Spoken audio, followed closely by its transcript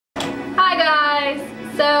guys,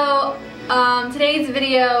 so today's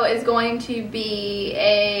video is going to be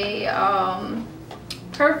a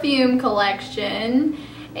perfume collection,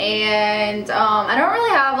 and I don't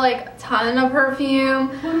really have like a ton of perfume,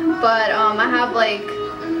 but I have like,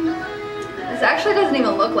 this actually doesn't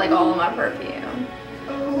even look like all of my perfume,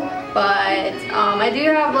 but I do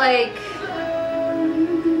have like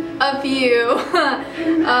a few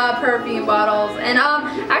perfume bottles, and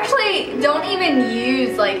actually don't even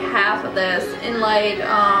use like half of this, and like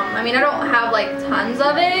I mean, I don't have like tons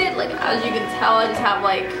of it, like as you can tell I just have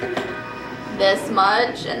like this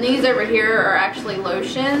much, and these over here are actually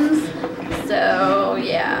lotions. So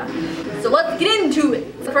yeah, so let's get into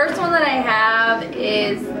it. The first one that I have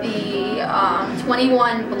is the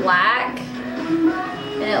 21 Black,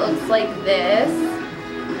 and it looks like this.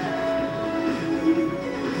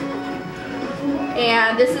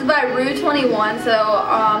 And this is by Rue 21.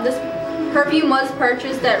 So this perfume was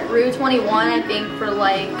purchased at Rue 21, I think, for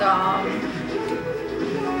like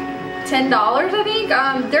 $10, I think.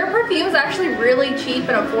 Their perfume is actually really cheap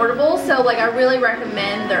and affordable, so like I really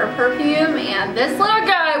recommend their perfume. And this little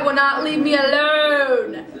guy will not leave me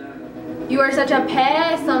alone. You are such a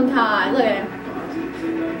pest sometimes. Look at him.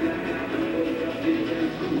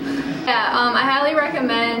 Yeah, I highly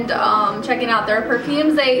recommend checking out their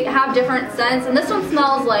perfumes. They have different scents, and this one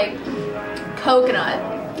smells like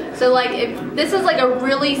coconut. So like, if this is like a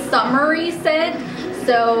really summery scent,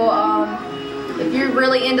 so if you're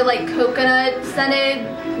really into like coconut scented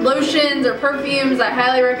lotions or perfumes, I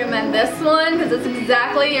highly recommend this one, because it's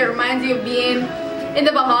exactly, it reminds you of being in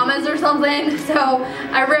the Bahamas or something. So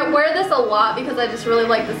I wear this a lot because I just really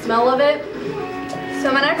like the smell of it.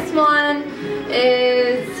 So my next one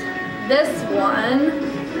is this one,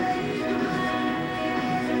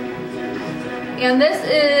 and this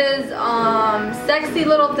is Sexy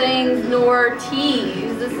Little Things Noir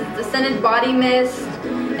Tease. This is the scented body mist,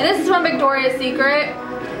 and this is from Victoria's Secret,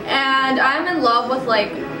 and I'm in love with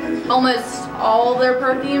like almost all of their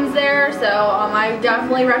perfumes there, so I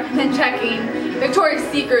definitely recommend checking Victoria's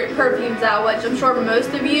Secret perfumes out, which I'm sure most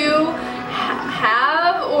of you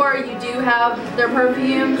have, or you do have their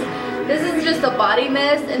perfumes. This is just a body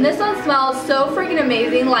mist, and this one smells so freaking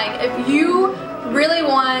amazing. Like, if you really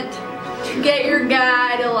want to get your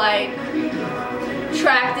guy to like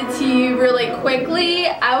attracted to you really quickly,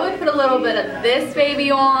 I would put a little bit of this baby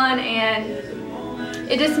on, and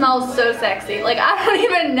it just smells so sexy. Like, I don't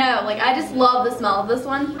even know, like I just love the smell of this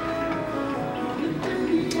one.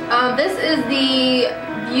 This is the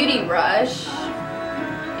Beauty Rush,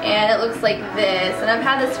 and it looks like this, and I've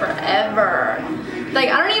had this forever. Like,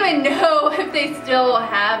 I don't even know if they still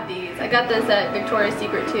have these. I got this at Victoria's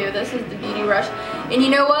Secret too. This is the Beauty Rush. And you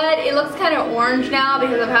know what? It looks kind of orange now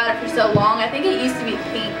because I've had it for so long. I think it used to be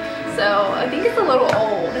pink, so I think it's a little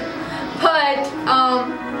old. But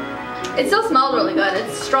it still smells really good.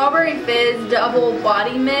 It's Strawberry Fizz Double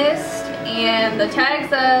Body Mist, and the tag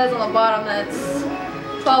says on the bottom that's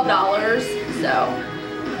 $12. So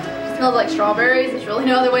it smells like strawberries. There's really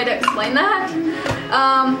no other way to explain that.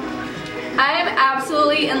 I am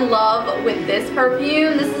absolutely in love with this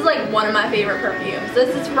perfume. This is like one of my favorite perfumes.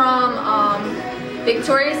 This is from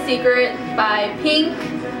Victoria's Secret by Pink,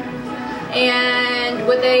 and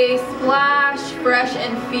with a splash fresh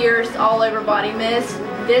and fierce all over body mist.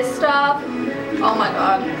 This stuff, oh my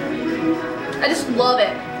god, I just love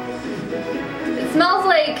it. It smells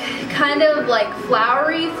like kind of like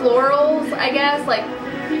flowery florals, I guess, like,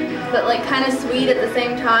 but like kind of sweet at the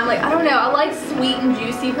same time. Like, I don't know, I like sweet and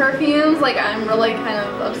juicy perfumes. Like, I'm really kind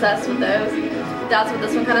of obsessed with those. That's what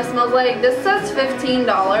this one kind of smells like. This says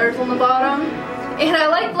 $15 on the bottom, and I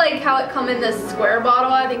like how it come in this square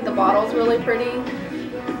bottle. I think the bottle's really pretty,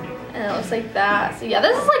 and it looks like that. So yeah,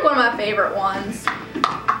 this is like one of my favorite ones.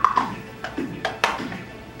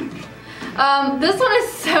 This one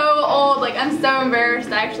is so old, like I'm so embarrassed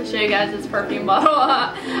to actually show you guys this perfume bottle.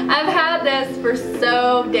 I've had this for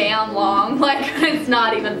so damn long, like it's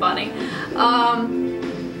not even funny.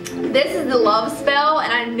 This is the Love Spell,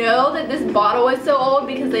 and I know that this bottle is so old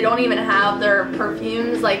because they don't even have their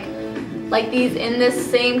perfumes like these in this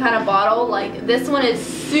same kind of bottle. Like, this one is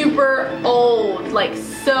super old, like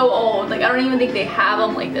so old. Like, I don't even think they have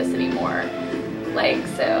them like this anymore. Like,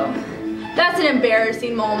 so that's an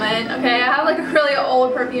embarrassing moment, okay? I have like a really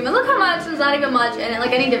old perfume, and look how much, there's not even much in it.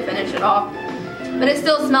 Like, I need to finish it off, but it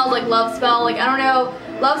still smells like Love Spell. Like, I don't know,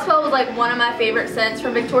 Love Spell was like one of my favorite scents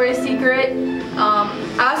from Victoria's Secret.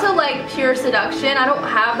 I also like Pure Seduction. I don't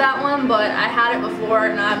have that one, but I had it before,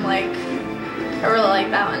 and I'm like, I really like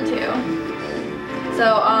that one too.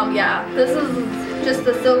 So yeah, this is just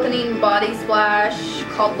the silkening body splash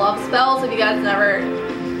called Love Spell. So if you guys never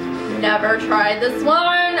never tried this one,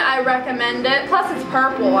 I recommend it. Plus it's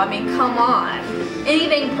purple, I mean, come on.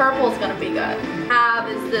 Anything purple is gonna be good. Have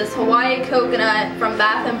is this Hawaii coconut from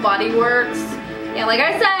Bath and Body Works. And like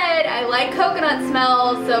I said, I like coconut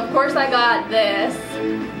smells, so of course I got this.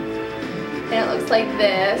 And it looks like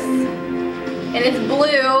this. And it's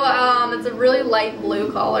blue, it's a really light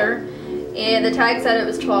blue color. And the tag said it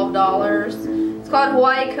was $12. It's called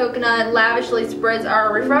Hawaii Coconut. Lavishly spreads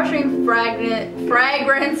our refreshing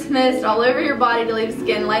fragrance mist all over your body to leave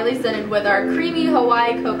skin lightly scented with our creamy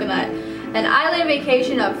Hawaii coconut. An island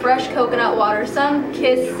vacation of fresh coconut water,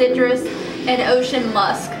 sun-kissed citrus, and ocean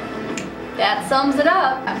musk. That sums it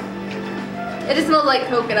up. It just smells like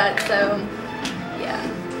coconut, so yeah.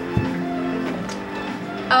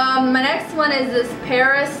 My next one is this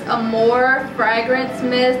Paris Amour fragrance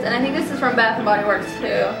mist, and I think this is from Bath and Body Works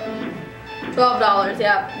too. $12,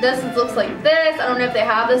 yeah. This looks like this. I don't know if they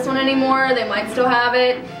have this one anymore. They might still have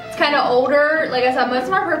it. It's kind of older. Like I said, most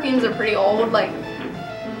of my perfumes are pretty old. Like,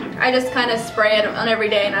 I just kind of spray it on every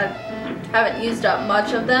day, and I haven't used up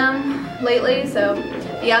much of them lately, so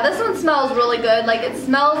yeah, this one smells really good. Like, it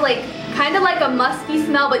smells like kind of like a musky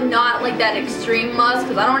smell, but not like that extreme musk,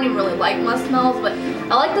 because I don't even really like musk smells, but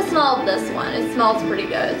I like the smell of this one. It smells pretty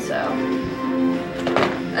good. So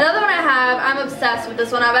another one I have, I'm obsessed with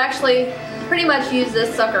this one. I've actually pretty much used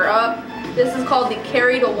this sucker up. This is called the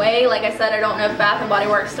Carried Away. Like I said, I don't know if Bath and Body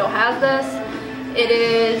Works still has this. It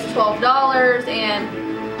is $12, and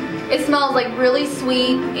it smells like really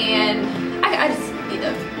sweet, and I just need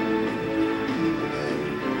to.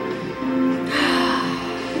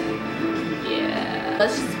 Yeah,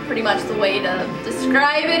 that's just pretty much the way to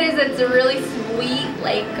describe it. Is it's a really sweet,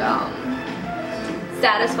 like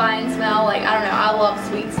satisfying smell. Like, I don't know, I love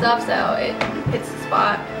sweet stuff, so it hits the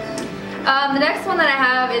spot. The next one that I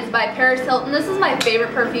have is by Paris Hilton. This is my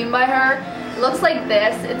favorite perfume by her. It looks like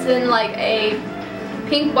this. It's in like a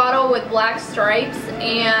pink bottle with black stripes,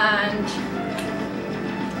 and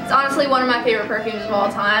it's honestly one of my favorite perfumes of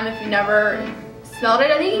all time. If you never smelled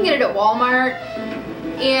it, I think you can get it at Walmart.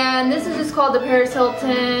 And this is just called the Paris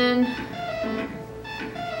Hilton.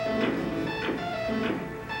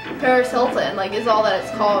 Paris Hilton, like, is all that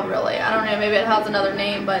it's called, really. I don't know, maybe it has another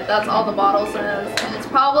name, but that's all the bottle says. And it's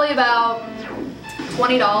probably about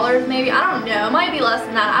 $20 maybe. I don't know, it might be less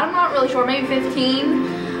than that. I'm not really sure, maybe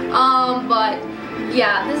 15. But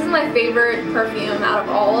yeah, this is my favorite perfume out of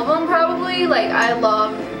all of them, probably. Like, I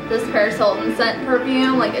love this Paris Hilton scent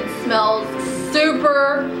perfume. Like, it smells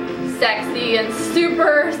super sexy and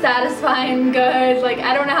super satisfying good. Like,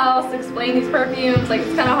 I don't know how else to explain these perfumes. Like,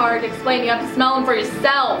 it's kind of hard to explain. You have to smell them for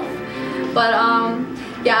yourself. But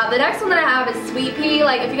yeah, the next one that I have is Sweet Pea.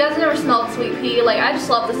 Like, if you guys have never smelled Sweet Pea, like, I just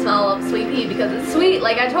love the smell of Sweet Pea because it's sweet.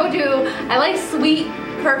 Like I told you, I like sweet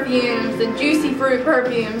perfumes and juicy fruit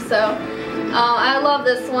perfumes, so I love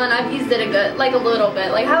this one. I've used it a little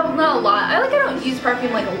bit. Like, not a lot. I don't use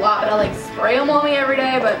perfume like a lot, but I like spray them on me every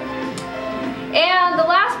day. But and the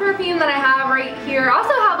last perfume that I have right here, I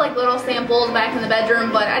also have like little samples back in the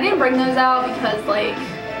bedroom, but I didn't bring those out because like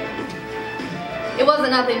it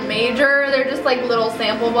wasn't nothing major. They're just like little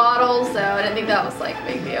sample bottles, so I didn't think that was like a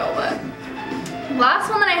big deal. But the last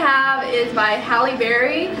one that I have is by Halle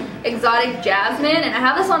Berry, Exotic Jasmine, and I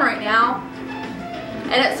have this one right now.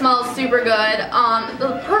 And it smells super good.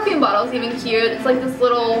 The perfume bottle is even cute. It's like this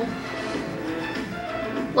little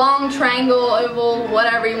long triangle, oval,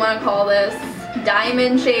 whatever you want to call this,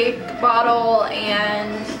 diamond shaped bottle.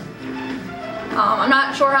 And I'm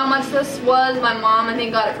not sure how much this was. My mom, I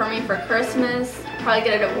think, got it for me for Christmas. Probably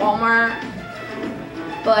get it at Walmart.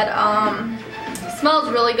 But it smells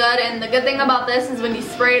really good. And the good thing about this is when you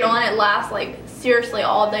spray it on, it lasts like seriously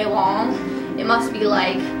all day long. It must be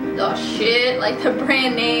like the shit, like the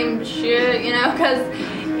brand name shit, you know, because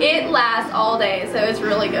it lasts all day, so it's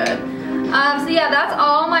really good. So yeah, that's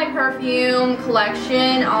all my perfume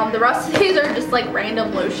collection. The rest of these are just like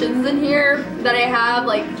random lotions in here that I have,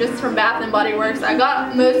 like just from Bath and Body Works. I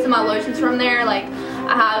got most of my lotions from there. Like,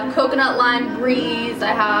 I have Coconut Lime Breeze,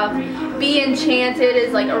 I have Be Enchanted,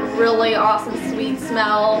 is like a really awesome sweet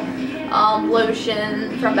smell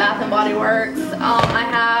lotion from Bath and Body Works. I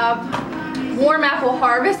have Warm Apple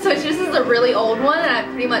Harvest, which this is a really old one, and I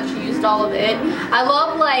pretty much used all of it. I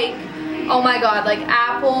love, like, oh my god, like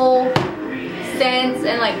apple scents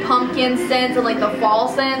and like pumpkin scents and like the fall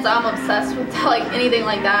scents. I'm obsessed with like anything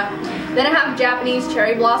like that. Then I have Japanese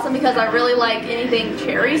Cherry Blossom because I really like anything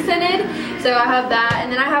cherry scented, so I have that.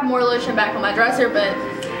 And then I have more lotion back on my dresser, but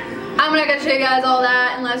I'm not gonna show you guys all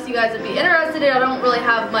that unless you guys would be interested. I don't really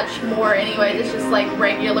have much more anyway. It's just like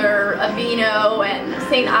regular Aveeno and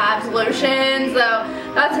St. Ives lotion, so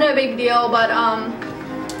that's no big deal. But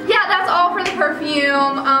yeah, that's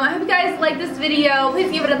perfume. I hope you guys liked this video.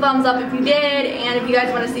 Please give it a thumbs up if you did, and if you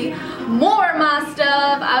guys want to see more of my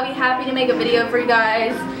stuff, I'll be happy to make a video for you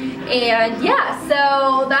guys. And yeah,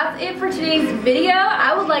 so that's it for today's video.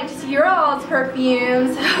 I would like to see your all's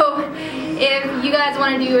perfumes. So if you guys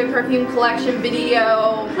want to do a perfume collection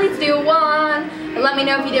video, please do one. Let me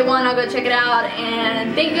know if you did one. I'll go check it out.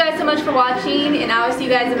 And thank you guys so much for watching, and I will see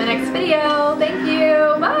you guys in my next video. Thank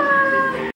you. Bye.